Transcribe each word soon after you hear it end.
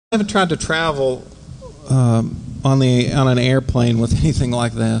I haven't tried to travel on an airplane with anything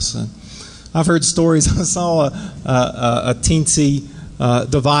like this. I've heard stories. I saw a teensy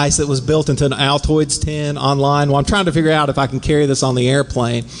device that was built into an Altoids tin online. Well, I'm trying to figure out if I can carry this on the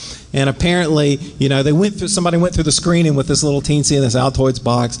airplane. And apparently, you know, somebody went through the screening with this little teensy in this Altoids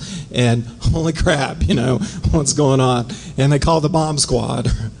box, and holy crap, you know, what's going on? And they called the bomb squad.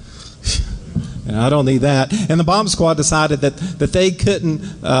 I don't need that. And the bomb squad decided that they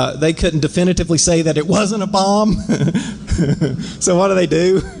couldn't definitively say that it wasn't a bomb. So what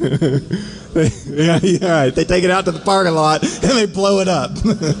do? They take it out to the parking lot and they blow it up.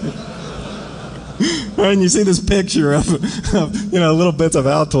 And you see this picture of little bits of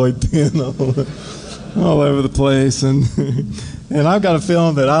Altoid tin all over the place, and I've got a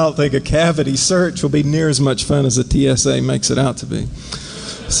feeling that I don't think a cavity search will be near as much fun as the TSA makes it out to be.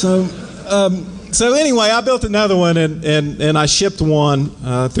 So anyway, I built another one, and I shipped one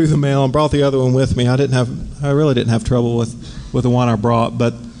through the mail and brought the other one with me. I really didn't have trouble with the one I brought,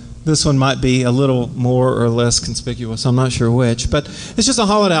 but this one might be a little more or less conspicuous. I'm not sure which, but it's just a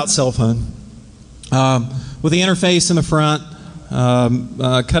hollowed out cell phone with the interface in the front.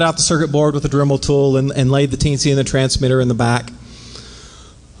 Cut out the circuit board with a Dremel tool and laid the teensy and the transmitter in the back.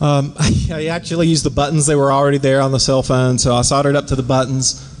 I actually used the buttons. They were already there on the cell phone, so I soldered up to the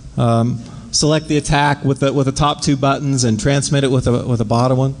buttons. Select the attack with the top two buttons and transmit it with a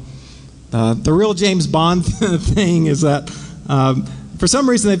bottom one. The real James Bond thing is that for some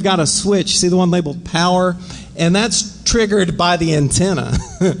reason they've got a switch. See the one labeled power, and that's triggered by the antenna,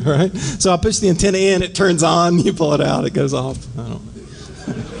 right? So I push the antenna in, it turns on. You pull it out, it goes off. I don't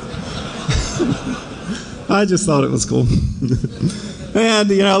know. I just thought it was cool.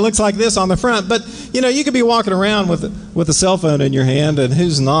 And, it looks like this on the front. But, you could be walking around with a cell phone in your hand, and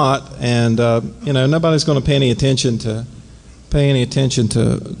who's not? And, nobody's going to pay any attention to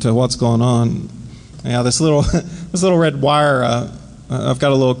what's going on. Yeah, this little red wire, I've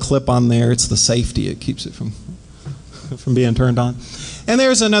got a little clip on there. It's the safety. It keeps it from being turned on. And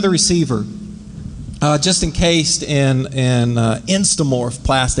there's another receiver, just encased in Instamorph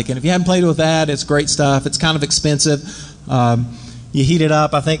plastic. And if you haven't played with that, it's great stuff. It's kind of expensive. You heat it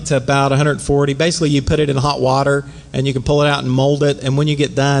up, I think, to about 140. Basically, you put it in hot water, and you can pull it out and mold it. And when you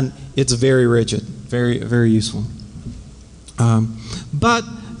get done, it's very rigid, very, very useful. But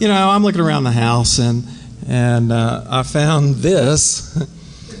I'm looking around the house, and I found this.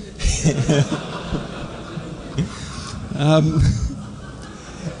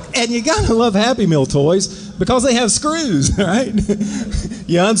 And you gotta love Happy Meal toys because they have screws, right?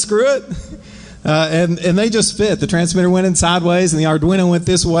 You unscrew it. And they just fit. The transmitter went in sideways, and the Arduino went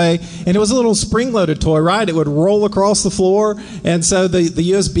this way. And it was a little spring-loaded toy, right? It would roll across the floor, and so the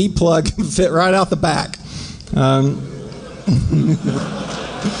USB plug fit right out the back.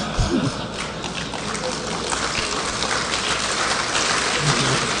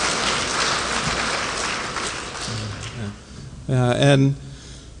 And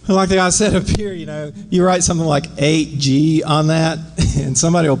like the guy said up here, you write something like 8G on that, and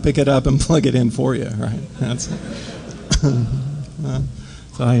somebody will pick it up and plug it in for you, right? That's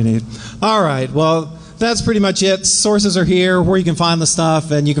all you need. All right, well, that's pretty much it. Sources are here, where you can find the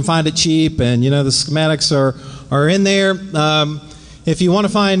stuff, and you can find it cheap, and, the schematics are in there. If you want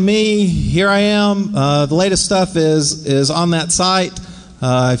to find me, here I am. The latest stuff is on that site.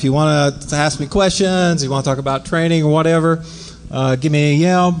 If you want to ask me questions, you want to talk about training or whatever, give me a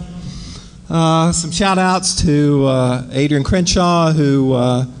yell. Some shout outs to Adrian Crenshaw,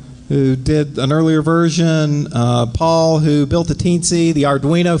 who did an earlier version, Paul, who built the teensy, the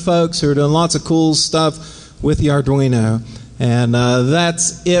Arduino folks, who are doing lots of cool stuff with the Arduino. And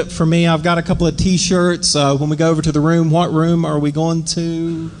that's it for me. I've got a couple of t-shirts. When we go over to the room, what room are we going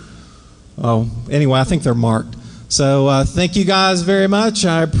to? Oh, anyway, I think they're marked. So thank you guys very much.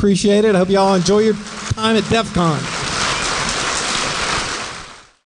 I appreciate it. I hope you all enjoy your time at DEFCON.